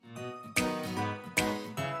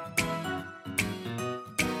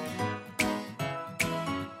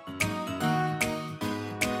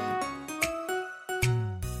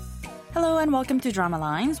and welcome to Drama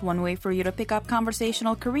Lines, one way for you to pick up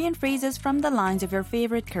conversational Korean phrases from the lines of your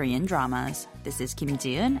favorite Korean dramas. This is Kim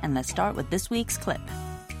Ji-eun, and let's start with this week's clip.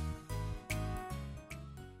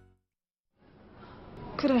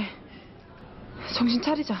 그래, 정신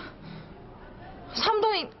차리자.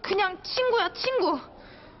 삼동이 그냥 친구야, 친구.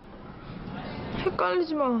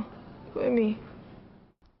 헷갈리지 마, 웨미.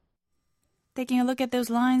 Taking a look at those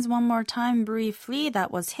lines one more time briefly,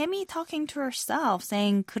 that was Hemi talking to herself,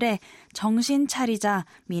 saying 그래, 정신 차리자,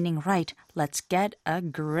 meaning right, let's get a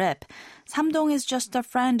grip. 삼동 is just a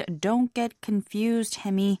friend, don't get confused,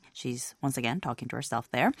 Hemi. She's once again talking to herself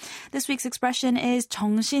there. This week's expression is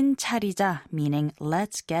정신 차리자, meaning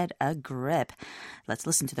let's get a grip. Let's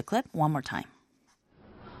listen to the clip one more time.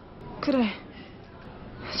 그래,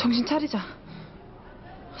 정신 차리자.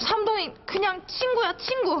 삼동이 그냥 친구야,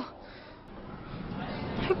 친구.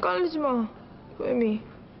 헷갈리지 마, 웨미.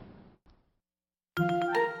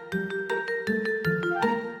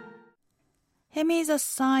 Hemi's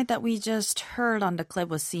aside that we just heard on the clip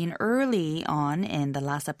was seen early on in the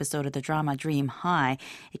last episode of the drama Dream High.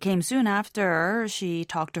 It came soon after she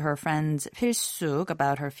talked to her friends Pilsuk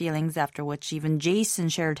about her feelings, after which even Jason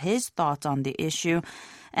shared his thoughts on the issue.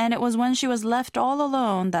 And it was when she was left all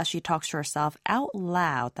alone that she talks to herself out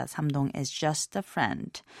loud that Samdong is just a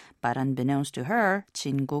friend. But unbeknownst to her,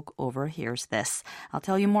 Jin-guk overhears this. I'll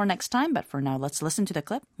tell you more next time, but for now, let's listen to the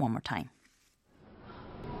clip one more time.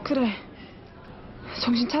 그래,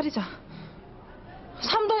 정신 차리자.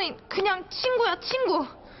 삼동이 그냥 친구야, 친구.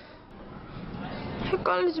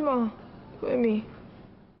 헷갈리지 마, 웨미.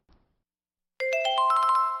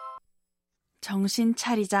 정신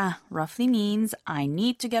차리자 roughly means I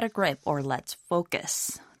need to get a grip or let's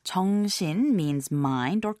focus. 정신 means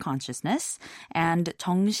mind or consciousness, and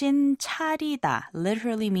정신 차리다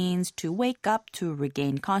literally means to wake up, to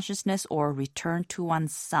regain consciousness, or return to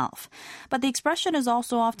oneself. But the expression is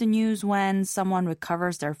also often used when someone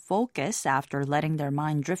recovers their focus after letting their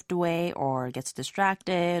mind drift away or gets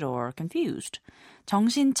distracted or confused.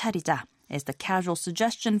 정신 차리자 is the casual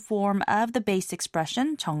suggestion form of the base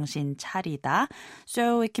expression 정신 차리다,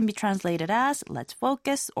 so it can be translated as let's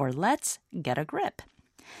focus or let's get a grip.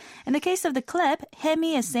 In the case of the clip,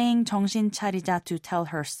 Hemi is saying 정신 차리자 to tell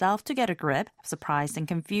herself to get a grip, surprised and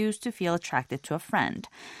confused to feel attracted to a friend.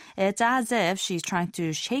 It's as if she's trying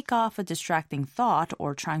to shake off a distracting thought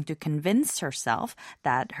or trying to convince herself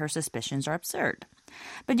that her suspicions are absurd.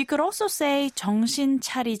 But you could also say 정신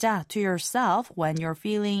차리자 to yourself when you're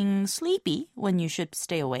feeling sleepy, when you should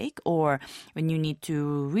stay awake, or when you need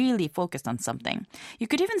to really focus on something. You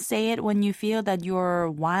could even say it when you feel that you're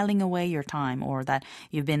whiling away your time or that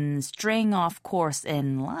you've been straying off course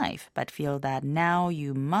in life, but feel that now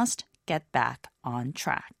you must get back on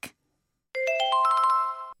track.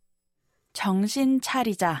 정신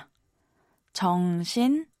차리자.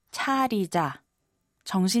 정신 차리자.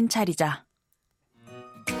 정신 차리자.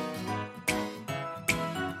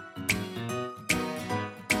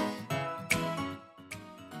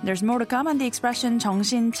 There's more to come on the expression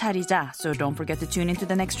정신 차리자, so don't forget to tune into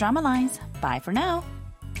the next Drama Lines. Bye for now.